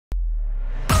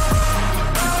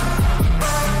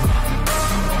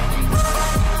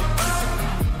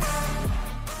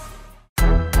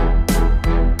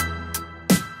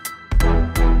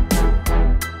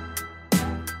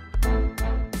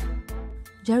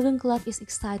Jurgen Klopp is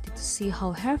excited to see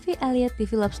how Harvey Elliott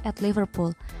develops at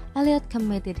Liverpool. Elliott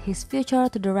committed his future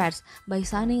to the Reds by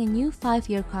signing a new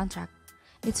 5-year contract.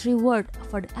 Its reward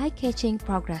for the eye-catching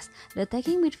progress the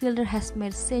attacking midfielder has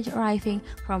made since arriving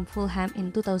from Fulham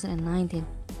in 2019.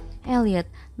 Elliott,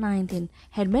 19,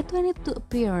 had made 22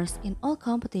 appearances in all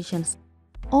competitions,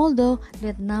 although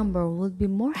that number would be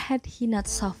more had he not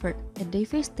suffered a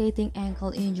devastating ankle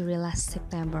injury last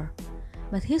September.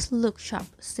 But he's looked sharp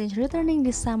since returning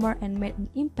this summer and made an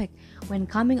impact when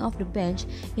coming off the bench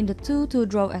in the 2-2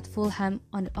 draw at Fulham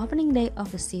on the opening day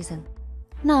of the season.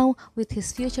 Now, with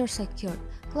his future secured,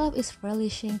 Klopp is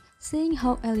relishing seeing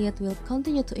how Elliott will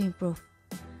continue to improve.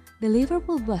 The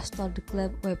Liverpool boss told the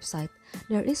club website,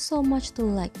 "There is so much to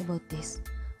like about this.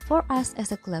 For us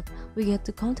as a club, we get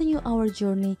to continue our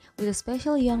journey with a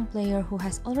special young player who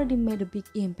has already made a big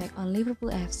impact on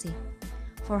Liverpool FC.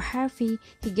 For Harvey,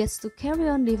 he gets to carry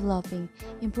on developing,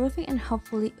 improving and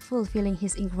hopefully fulfilling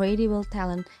his incredible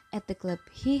talent at the club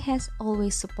he has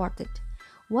always supported.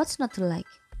 What's not to like?"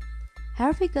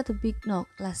 Harvey got a big knock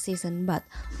last season, but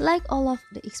like all of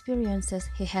the experiences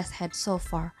he has had so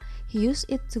far, he used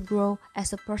it to grow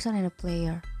as a person and a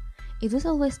player. It was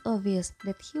always obvious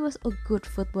that he was a good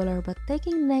footballer, but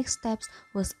taking next steps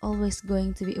was always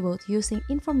going to be about using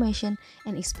information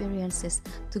and experiences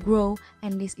to grow,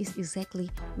 and this is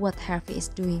exactly what Harvey is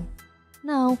doing.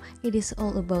 Now, it is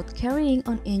all about carrying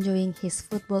on enjoying his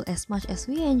football as much as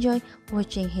we enjoy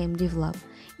watching him develop.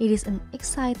 It is an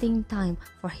exciting time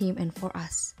for him and for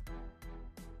us.